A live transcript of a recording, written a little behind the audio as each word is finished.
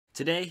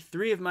Today,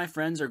 3 of my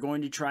friends are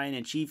going to try and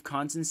achieve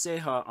Kansen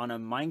Seiha on a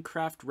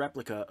Minecraft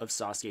replica of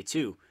Sasuke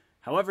 2.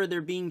 However,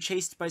 they're being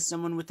chased by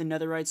someone with a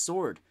Netherite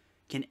sword.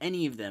 Can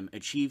any of them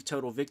achieve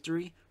total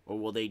victory, or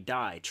will they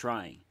die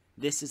trying?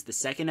 This is the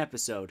second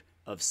episode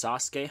of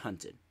Sasuke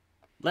Hunted.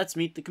 Let's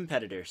meet the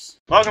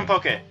competitors. Welcome,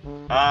 Poke.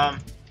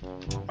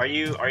 Are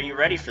you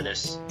ready for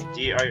this?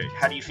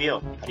 How do you feel?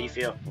 How do you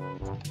feel?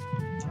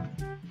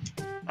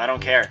 I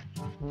don't care.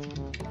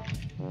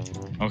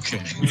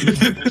 Okay.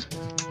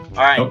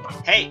 Alright, oh.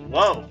 Hey,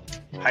 whoa!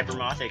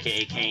 Hypermoth,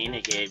 aka Kane,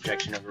 aka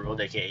Objection Overruled,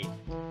 aka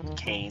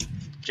Kane.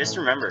 Just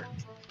remember,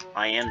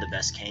 I am the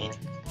best Kane.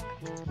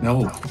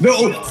 No,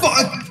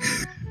 fuck!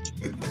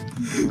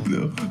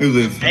 No, I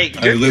live. Hey,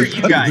 good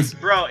for you guys.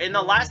 Bro, in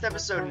the last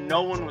episode,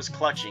 no one was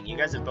clutching. You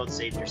guys have both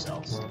saved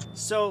yourselves.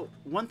 So,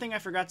 one thing I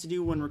forgot to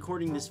do when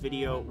recording this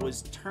video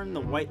was turn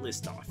the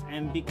whitelist off.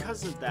 And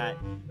because of that,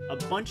 a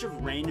bunch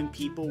of random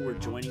people were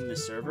joining the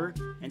server,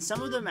 and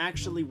some of them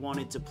actually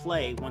wanted to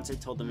play once I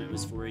told them it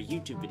was for a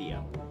YouTube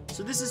video.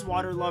 So this is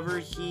Water Lover.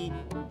 He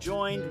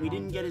joined. We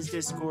didn't get his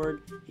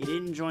Discord. He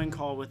didn't join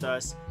call with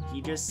us.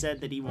 He just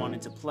said that he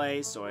wanted to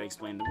play, so I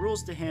explained the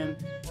rules to him,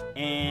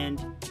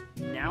 and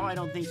now I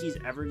don't think he's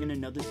ever gonna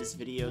know that this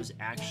video's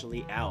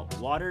actually out.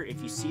 Water,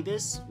 if you see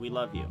this, we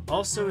love you.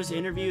 Also, his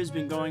interview has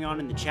been going on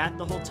in the chat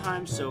the whole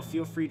time, so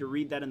feel free to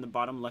read that in the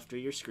bottom left of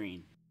your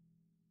screen.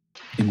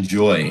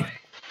 Enjoy.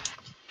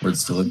 We're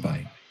still at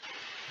bye.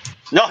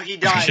 No, he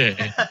died.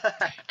 Okay.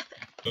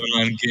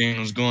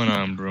 What's going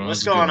on, bro?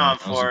 What's going on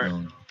for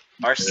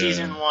our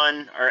season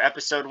 1, or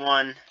episode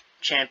 1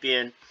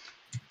 champion?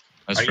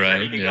 That's Are you right.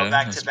 ready to go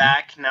back to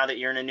back now that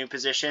you're in a new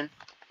position?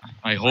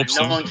 I hope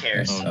so. No one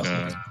cares. Oh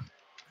god.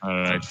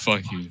 Alright,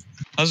 fuck you.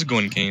 How's it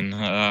going, Kane?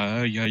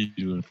 How you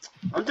doing?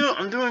 I'm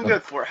doing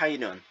good, Fort. How you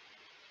doing?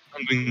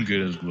 I'm doing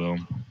good as well.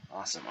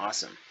 Awesome,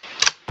 awesome.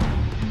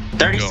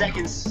 30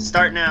 seconds,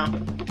 start now.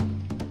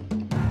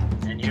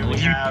 And here we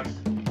have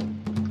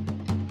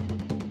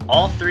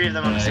all 3 of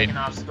them on the second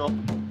obstacle.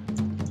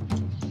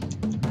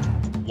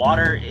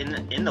 Water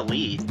in the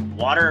lead.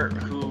 Water,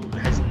 who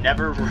has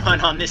never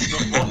run on this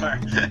before.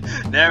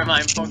 Never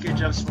mind, Poke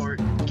jumps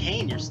forward.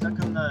 Kane, you're stuck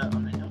on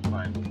the hill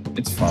climb.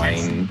 It's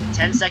fine.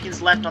 10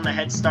 seconds left on the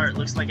head start.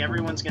 Looks like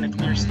everyone's gonna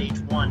clear stage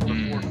 1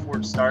 before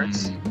Fort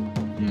starts.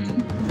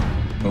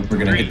 Hope we're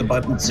gonna hit the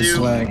button.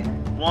 2,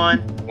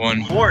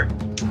 1. Fort,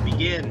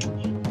 begin.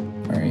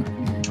 Alright.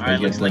 Alright,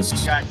 looks like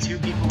we've got 2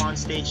 people on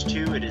stage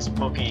 2. It is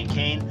Poke and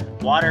Kane.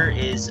 Water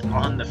is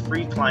on the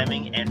free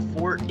climbing, and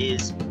Fort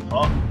is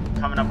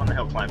coming up on the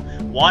hill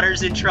climb.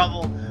 Water's in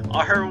trouble.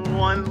 Our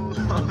one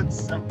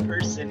lonesome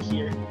person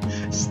here,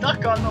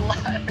 stuck on the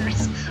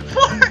ladders.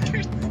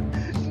 Fort!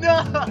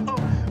 No!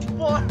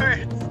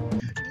 Fort!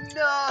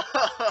 No!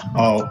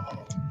 Oh.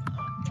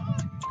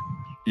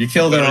 You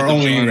killed our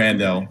only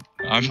rando.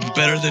 I'm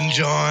better than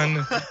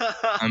John.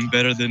 I'm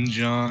better than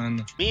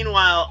John.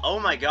 Meanwhile, oh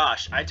my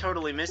gosh, I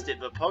totally missed it,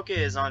 but Poke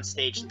is on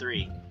stage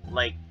 3.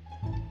 Like,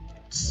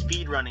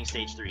 speed running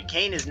stage 3.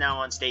 Kane is now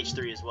on stage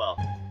 3 as well.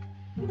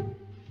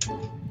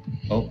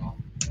 Oh.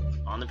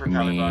 On the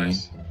propeller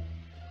bars.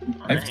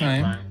 I have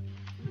time.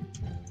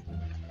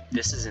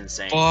 This is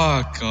insane.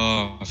 Fuck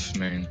off,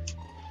 man.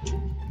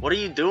 What are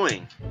you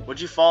doing? What'd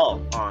you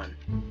fall on?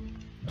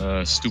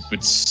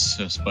 Stupid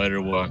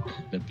spider walk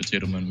that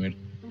Potato Man made.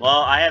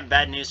 Well, I have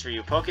bad news for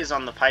you. Poke is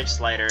on the pipe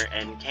slider,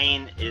 and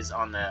Kane is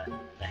on the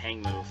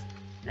hang move.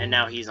 And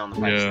now he's on the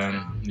pipe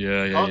slider.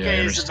 Yeah, Poke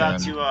is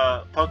about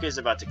to Poke is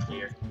about to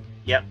clear.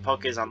 Yep,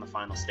 Poke is on the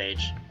final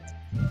stage.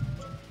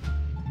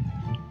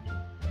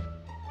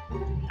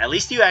 At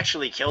least you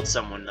actually killed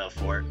someone though,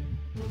 Fort.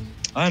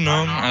 I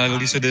know. At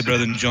least I did better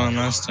than John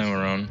last time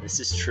around. This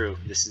is true.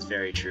 This is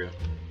very true.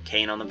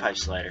 Kane on the pipe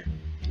slider.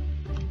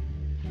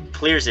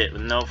 Clears it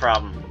with no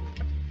problem.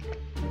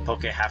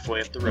 Poke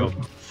halfway up the rope.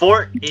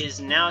 Fort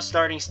is now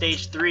starting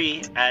stage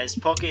 3 as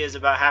Poke is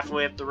about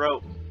halfway up the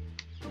rope.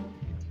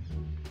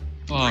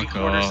 Fuck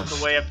 3/4 of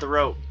the way up the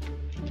rope.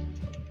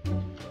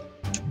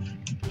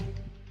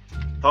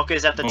 Poke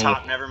is at the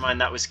top. Never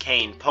mind, that was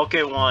Kane. Poke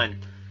won.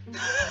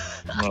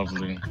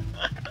 Lovely.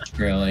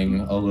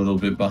 Trailing a little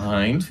bit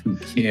behind. Who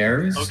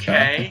cares?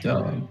 Okay.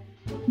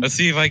 Let's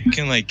see if I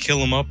can like kill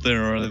him up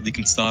there, or if they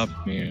can stop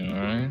me. All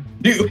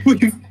right. Dude,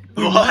 we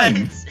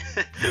won.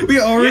 We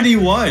already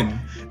won.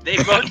 They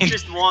both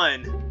just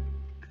won.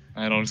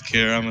 I don't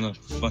care. I'm gonna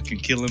fucking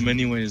kill him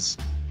anyways.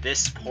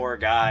 This poor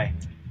guy.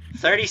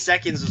 30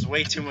 seconds was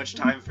way too much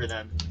time for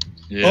them.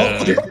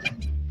 Yeah. Oh.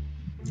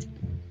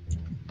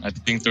 I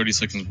think 30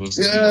 seconds was.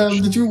 Yeah,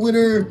 the true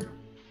winner.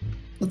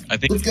 Let's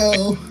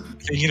go.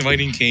 I think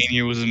inviting Kane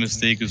here was a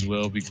mistake as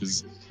well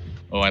because,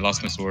 I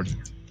lost my sword.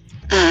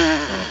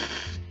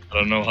 I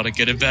don't know how to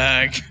get it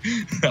back.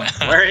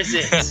 Where is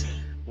it?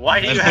 Why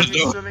do you have me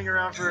swimming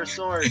around for a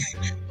sword?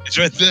 It's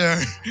right there.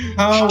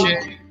 How?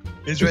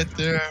 It's right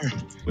there.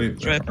 Wait,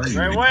 it's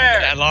right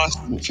where? I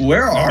lost.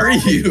 Where are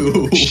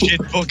you?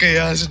 Shit, Poke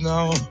has it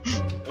now.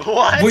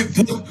 What? Wait,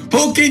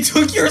 Poke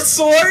took your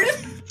sword?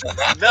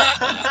 No,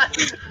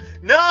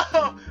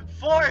 no,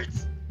 Fort.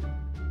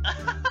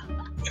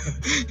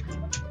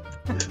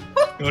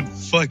 God,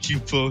 fuck you,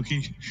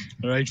 Pokey.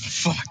 Alright,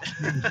 fuck.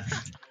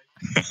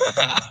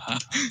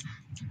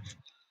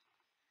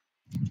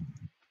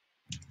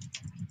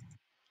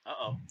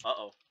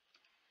 Uh-oh.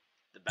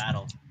 The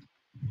battle.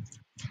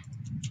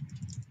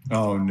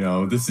 Oh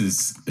no, this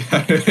is.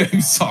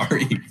 I'm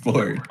sorry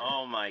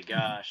Oh my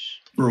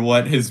gosh. for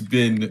what has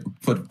been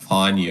put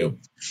upon you.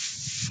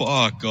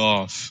 Fuck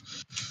off.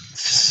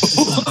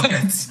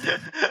 What?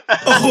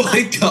 Oh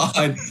my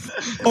god.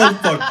 Oh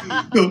fuck.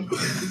 No.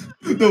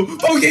 No.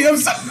 Pokey, I'm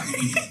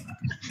sorry.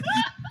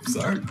 I'm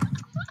sorry.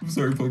 I'm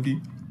sorry,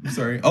 Pokey. I'm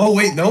sorry. Oh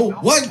wait, no.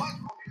 What?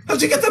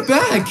 How'd you get that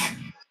back?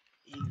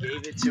 He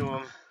gave it to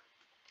him.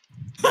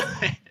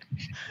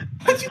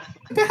 How'd you get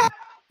it back?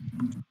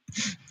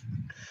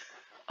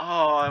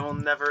 Oh, I will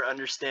never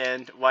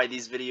understand why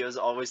these videos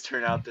always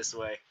turn out this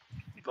way.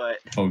 But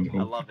Oh no.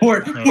 I love it.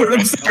 Fort,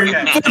 I'm sorry.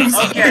 Okay. I'm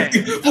sorry.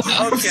 Okay.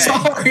 I'm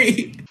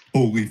sorry.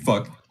 Holy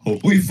fuck.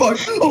 Holy fuck.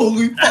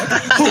 Holy fuck.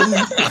 Holy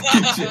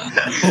fucking shit.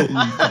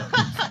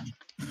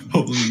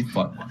 Holy fuck. Holy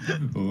fuck.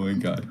 Oh my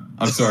god.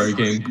 I'm sorry,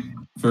 Kane,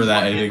 for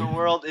that What ending. in the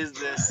world is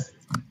this?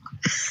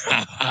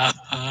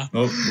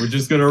 Oh, we're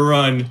just gonna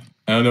run.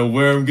 I don't know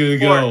where I'm gonna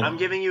Fort, go. I'm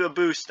giving you a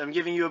boost.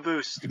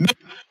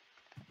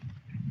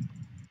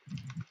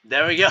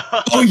 There we go.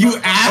 Oh, you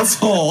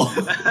asshole!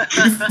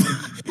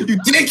 You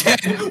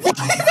dickhead!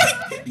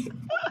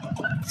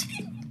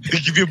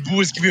 Give me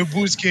a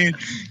boost, Kane.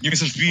 Give me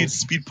some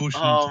speed potion.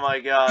 Oh my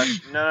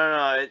gosh.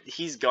 No.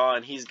 He's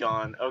gone.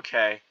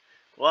 Okay.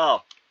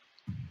 Well.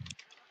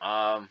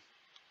 Okay.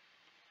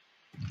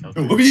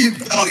 Oh,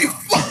 you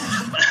fuck!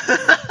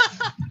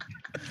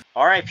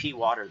 R.I.P.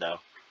 water, though.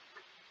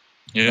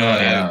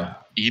 Yeah.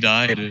 He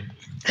died.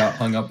 Got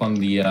hung up on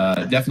the,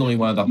 definitely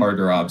one of the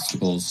harder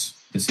obstacles,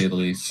 to say the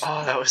least.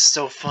 Oh, that was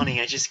so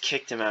funny. I just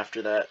kicked him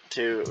after that,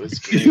 too. It was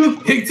great.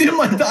 You kicked him?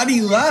 I thought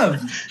he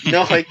left!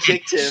 No, I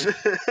kicked him.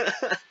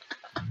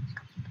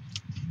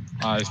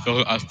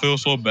 I feel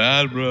so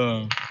bad,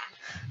 bro.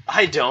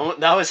 I don't.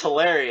 That was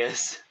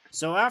hilarious.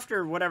 So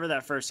after whatever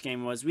that first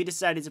game was, we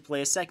decided to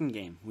play a second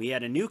game. We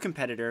had a new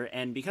competitor,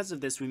 and because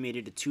of this, we made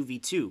it a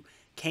 2v2.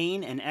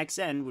 Kane and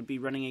XN would be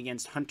running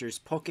against Hunters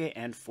Poke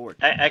and Fort.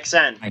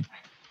 XN.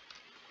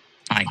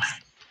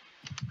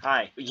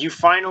 Hi. You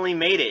finally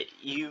made it.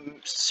 You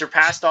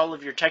surpassed all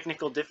of your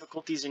technical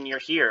difficulties and you're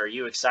here. Are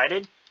you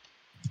excited?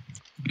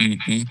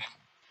 Mm-hmm.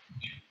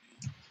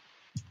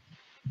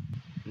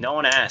 No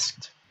one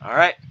asked.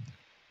 Alright.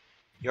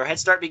 Your head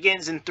start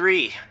begins in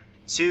 3,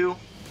 2,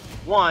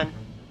 1,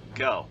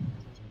 go.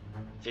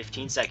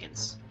 15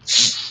 seconds.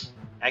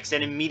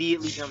 XN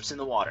immediately jumps in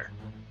the water.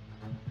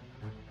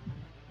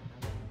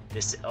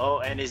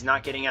 And is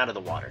not getting out of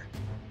the water.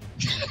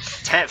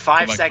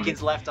 5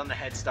 seconds left on the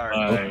head start.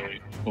 5,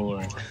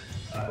 4.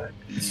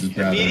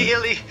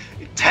 Immediately,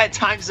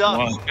 time's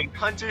up.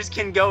 Hunters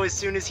can go as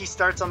soon as he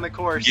starts on the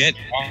course. Get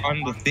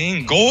on the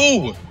thing.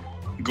 Go!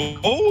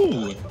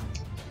 Go!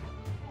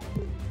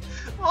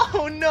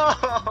 Oh no!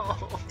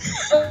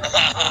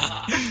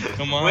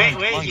 Come on. Wait,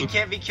 come on, he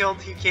can't be killed.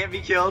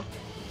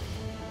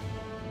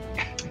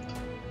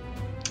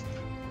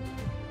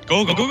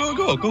 Go.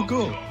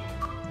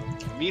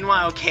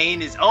 Meanwhile,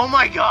 Kane is. Oh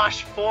my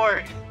gosh,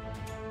 Fort!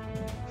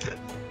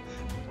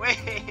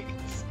 Wait!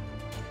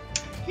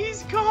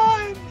 He's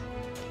gone!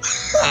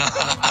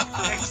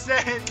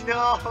 XN,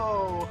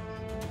 no!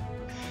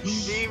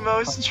 The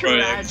most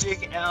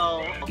tragic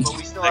L. But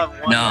we still have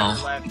one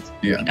left.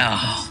 Yeah. No.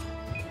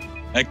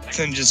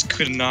 XN just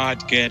could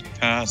not get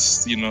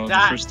past, the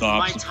first My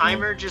obstacle.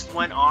 timer just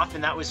went off,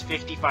 and that was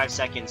 55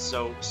 seconds,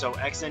 so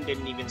XN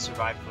didn't even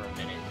survive for a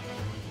minute.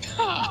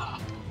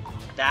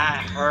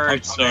 That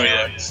hurts. I'm sorry,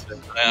 man.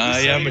 XN. I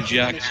am a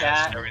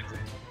jackass.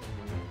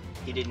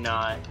 He did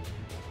not.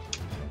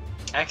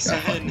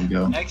 fucking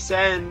go.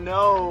 XN,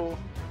 no.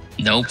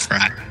 No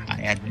practice. I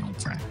had no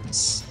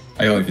practice.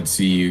 I don't even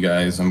see you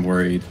guys. I'm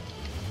worried.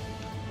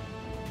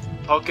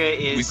 Poke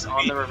is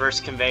on the reverse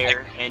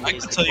conveyor and I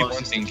is can the tell you one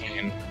closest. thing,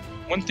 Kane.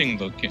 One thing,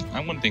 though, Kane.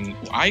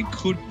 I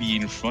could be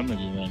in front of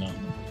you right now.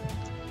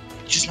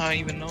 Just not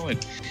even know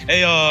it.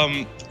 Hey,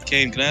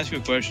 Kane, can I ask you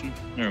a question?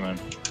 Never mind.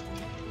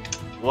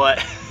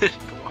 What?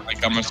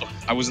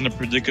 I was in a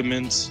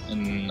predicament,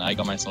 and I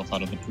got myself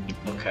out of the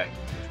predicament. Okay.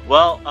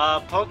 Well,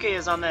 Poke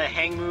is on the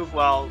hang move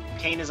while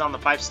Kane is on the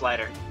pipe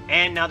slider.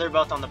 And now they're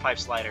both on the pipe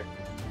slider.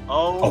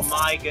 Oh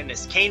my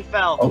goodness. Kane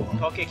fell. Oh.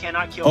 Poke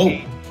cannot kill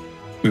Kane.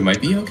 We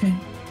might be okay.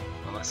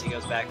 Unless he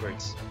goes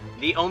backwards.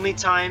 The only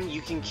time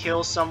you can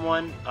kill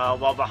someone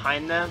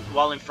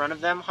while in front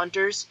of them,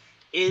 Hunters,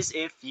 is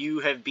if you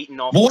have beaten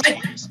all 4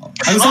 stages.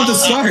 I was on the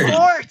start.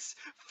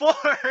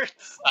 Fort!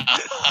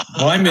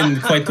 Well, I'm in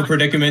quite the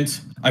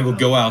predicament. I will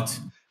go out.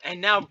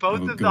 And now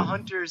both of the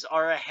Hunters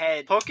are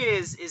ahead. Poke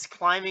is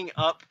climbing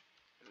up.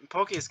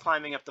 Poke is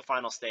climbing up the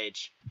final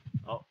stage.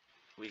 Oh,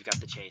 we've got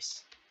the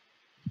chase.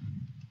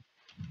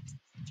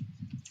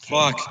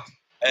 Fuck.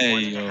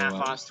 Hey, 1.5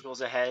 obstacles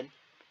ahead.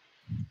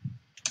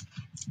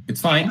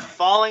 It's fine.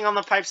 Falling on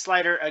the pipe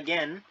slider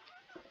again.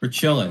 We're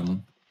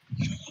chilling.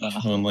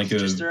 Chilling like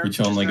Just a a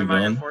reminder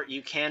villain. for it,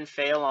 you can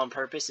fail on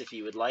purpose if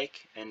you would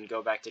like, and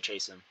go back to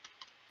chase him.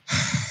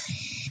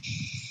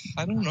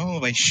 I don't know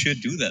if I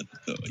should do that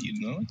though. You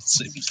know, at the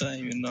same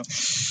time, you know.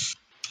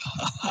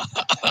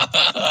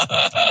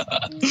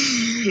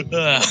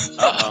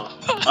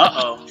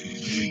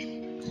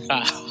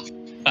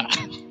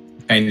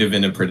 Kind of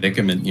in a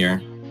predicament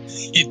here.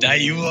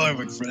 You are,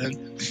 my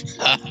friend.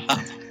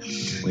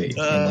 Wait.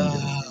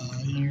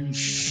 You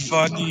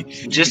funny.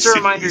 Just a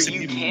reminder,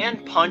 you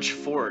can punch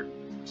Fort.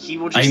 He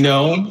will just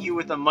hit you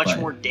with a much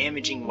more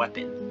damaging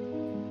weapon.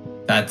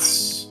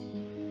 That's...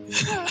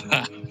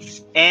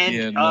 And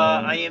Yeah, no.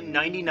 I am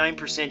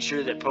 99%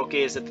 sure that Poke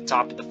is at the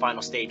top of the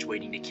final stage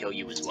waiting to kill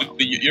you as well.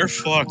 You're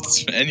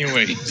fucked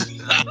anyway.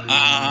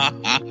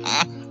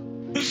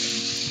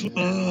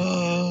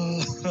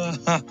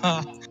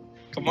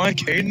 Come on,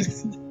 Kane.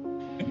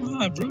 Come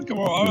on, bro. Come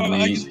on.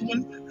 I just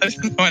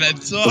want to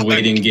talk. The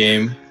waiting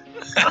game.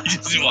 I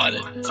just want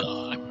to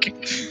talk.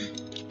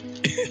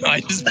 I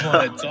just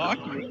want to talk,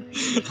 bro.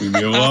 Leave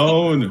me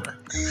alone.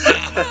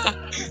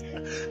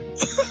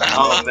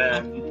 Oh,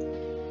 man.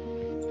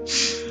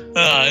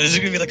 This is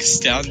gonna be like a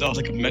standoff,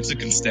 like a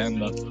Mexican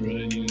standoff, bro,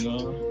 you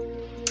know?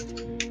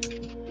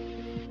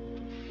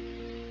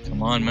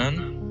 Come on,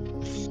 man.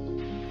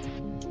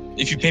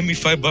 If you pay me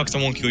 $5, I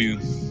won't kill you.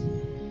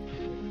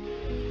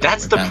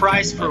 That's the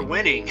price for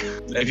winning.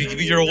 If you give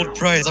me your old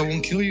price, I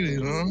won't kill you,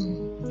 you know?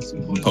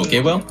 Poke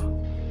will?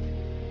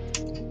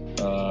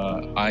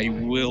 I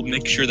will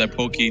make sure that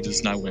Poke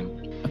does not win.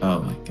 Oh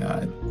my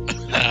god.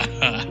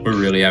 We're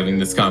really having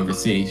this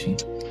conversation.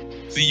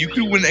 See, you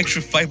could win an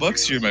extra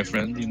 $5 here, my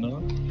friend, you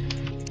know?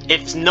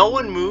 If no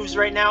one moves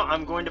right now,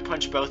 I'm going to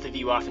punch both of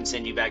you off and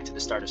send you back to the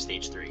start of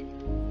stage 3.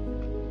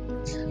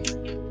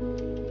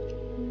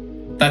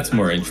 That's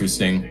more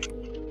interesting.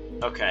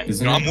 Okay.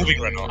 Isn't No, it? I'm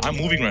moving right now. I'm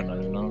moving right now,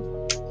 you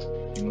know?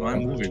 You know,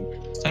 I'm moving.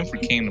 It's time for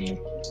Kane to move,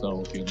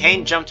 so... You know.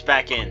 Kane jumped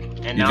back in,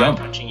 and now I'm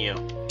punching you.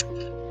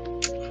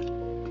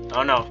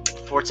 Oh no,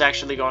 Fort's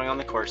actually going on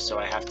the course, so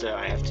I have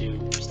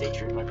to stay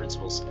true to my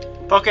principles.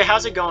 Poke,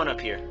 how's it going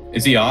up here?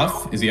 Is he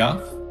off? Is he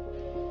off?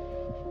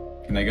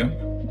 Can I go?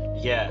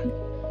 Yeah.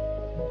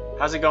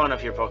 How's it going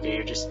up here, Poke?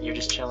 You're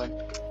just chilling.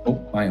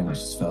 Oh, I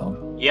almost just fell.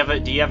 Do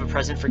you have a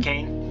present for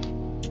Kane?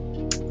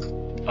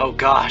 Oh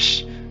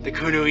gosh, the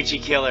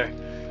Kunoichi killer.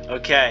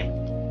 Okay.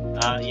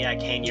 Yeah,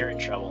 Kane, you're in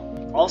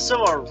trouble.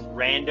 Also, a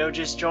rando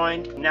just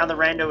joined. Now the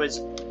rando is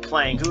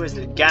playing. Who is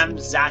it?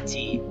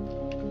 Gamzati.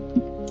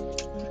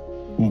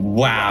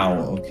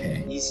 Wow,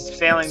 okay. He's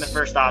failing the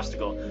first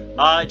obstacle.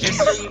 Just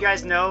so you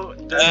guys know,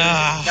 the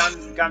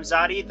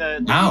Gamzati,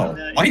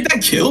 Ow, why did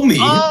that kill me?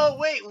 Oh,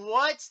 wait,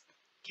 what?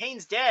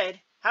 Kane's dead?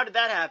 How did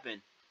that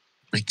happen?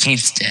 Like,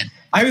 Kane's dead.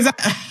 I was at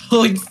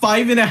like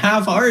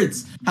 5.5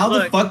 hearts. How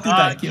the fuck did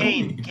that kill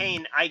me?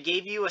 Kane, I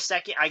gave you a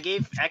second. I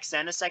gave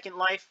XN a second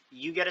life.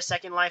 You get a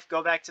second life.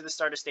 Go back to the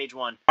start of stage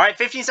 1. All right,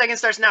 15 seconds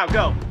starts now.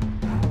 Go.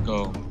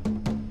 Go.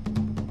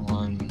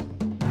 1,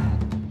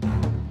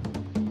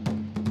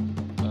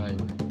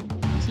 5,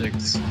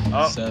 6,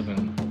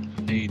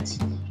 7, 8,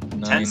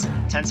 9.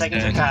 10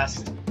 seconds have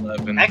passed.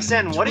 11.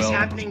 XN, what 12, is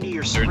happening to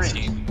your sprint?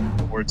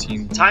 13,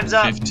 14. Time's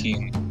up.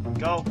 15.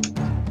 Go.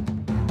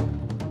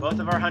 Both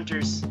of our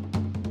hunters.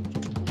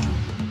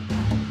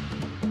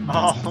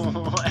 Oh,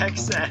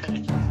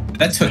 XN.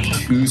 That took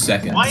 2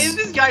 seconds. Why is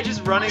this guy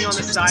just running on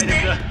the side of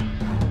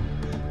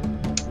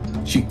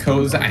the... Cheat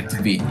codes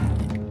activated.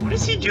 What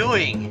is he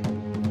doing?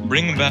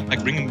 Bring him back,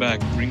 bring him back.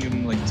 Bring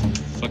him, like, to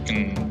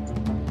fucking...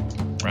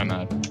 where I'm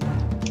at.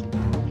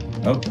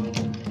 Oh.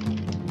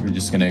 We're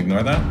just gonna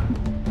ignore that?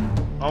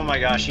 Oh my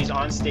gosh, he's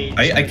on stage.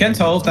 I can't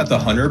tell if that's the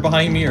hunter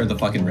behind me or the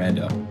fucking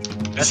rando.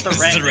 That's the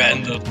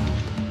rando.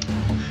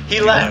 He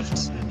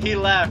left. He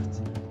left.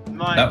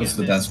 My that was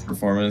the best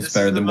performance,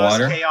 better than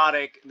water.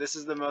 This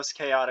is the most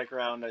chaotic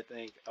round, I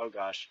think. Oh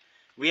gosh.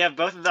 We have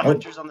both of the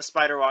hunters on the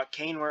spider walk.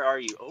 Kane, where are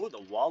you? Oh,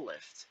 the wall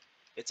lift.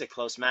 It's a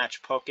close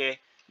match. Poke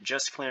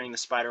just clearing the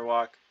spider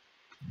walk.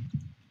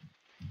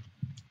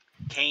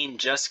 Kane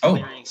just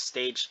clearing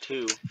stage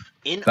 2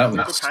 in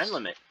under the time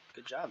limit.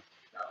 Good job.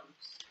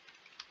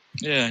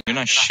 Yeah, you're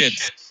not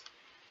shit.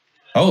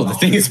 Oh, the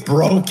thing is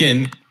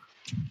broken.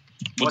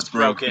 What's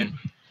broken?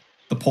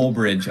 The pole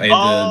bridge. I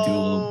had to do a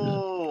little bit.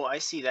 Oh, I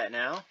see that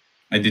now.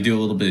 I had to do a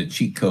little bit of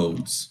cheat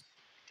codes.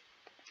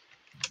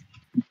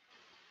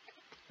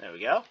 There we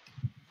go.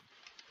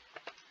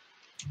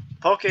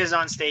 Poke is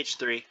on stage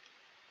 3.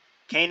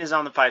 Kane is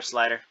on the pipe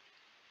slider.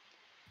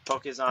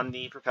 Poke is on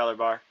the propeller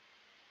bar.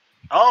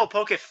 Oh,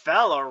 Poke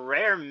fell. A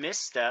rare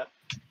misstep.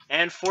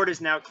 And Ford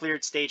is now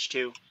cleared stage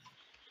 2.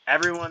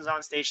 Everyone's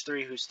on stage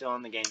 3 who's still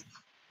in the game.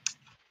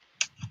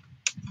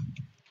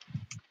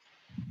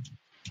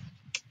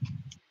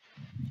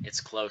 It's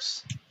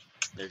close.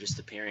 They're just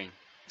appearing.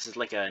 This is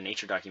like a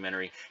nature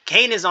documentary.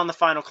 Kane is on the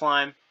final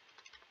climb.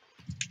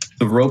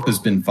 The rope has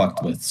been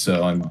fucked with,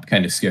 so I'm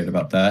kind of scared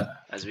about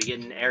that. As we get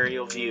an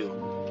aerial view,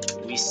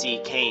 we see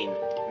Kane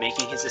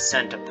making his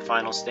ascent up the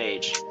final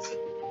stage.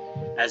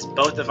 As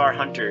both of our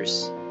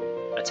hunters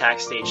attack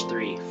stage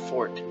 3,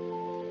 Fort.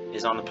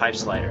 is on the pipe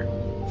slider.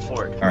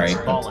 Ford Alright.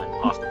 has fallen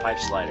off the pipe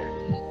slider.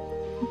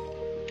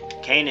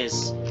 Kane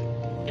is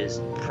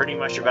pretty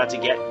much about to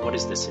get, what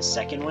is this, his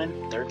second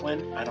win? Third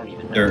win? I don't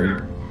even know.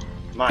 Third.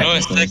 My No,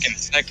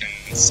 goodness.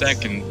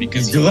 second,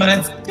 because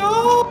Let's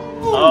go!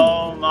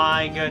 Oh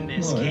my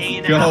goodness. Let's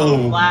Kane go.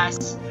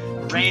 outlasts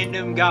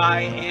Random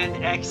Guy and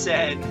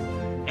XN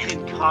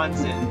and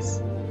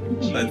Consens.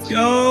 Let's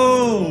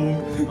go!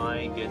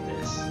 My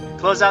goodness.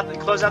 Close out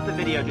the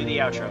video, do the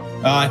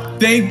outro.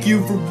 Thank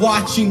you for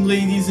watching,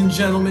 ladies and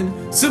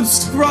gentlemen.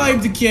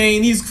 Subscribe to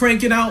Kane. He's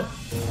cranking out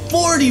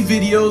 40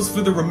 videos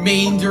for the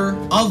remainder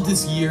of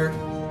this year.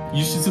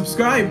 You should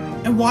subscribe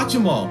and watch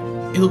them all.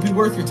 It'll be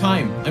worth your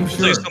time, I'm I'll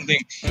tell you sure.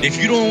 something.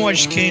 If you don't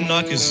watch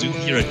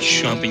Kane-Not-Kosugi, you're a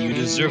chump and you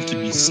deserve to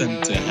be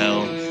sent to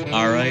hell.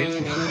 Alright?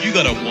 You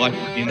gotta watch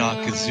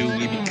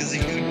Kane-Not-Kosugi, because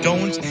if you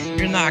don't,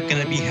 you're not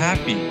gonna be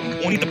happy.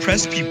 Only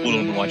depressed people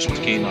don't watch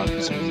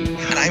Kane-Not-Kosugi.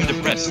 And I'm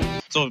depressed.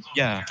 So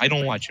yeah, I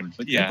don't watch him.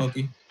 But yeah.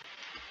 Pokey.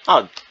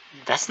 Oh,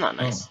 that's not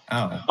nice.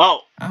 Ow.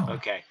 Oh, Ow.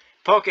 okay.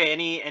 Poke,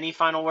 any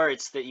final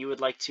words that you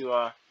would like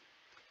to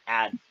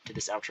add to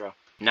this outro?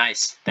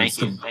 Nice.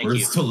 Thank you.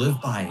 Words to live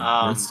by.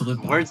 Words to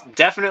live by.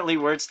 Definitely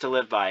words to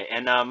live by.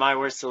 And my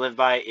words to live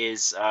by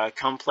is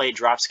come play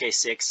Dropsky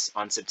 6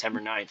 on September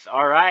 9th.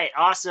 All right,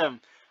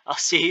 awesome. I'll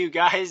see you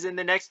guys in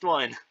the next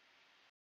one.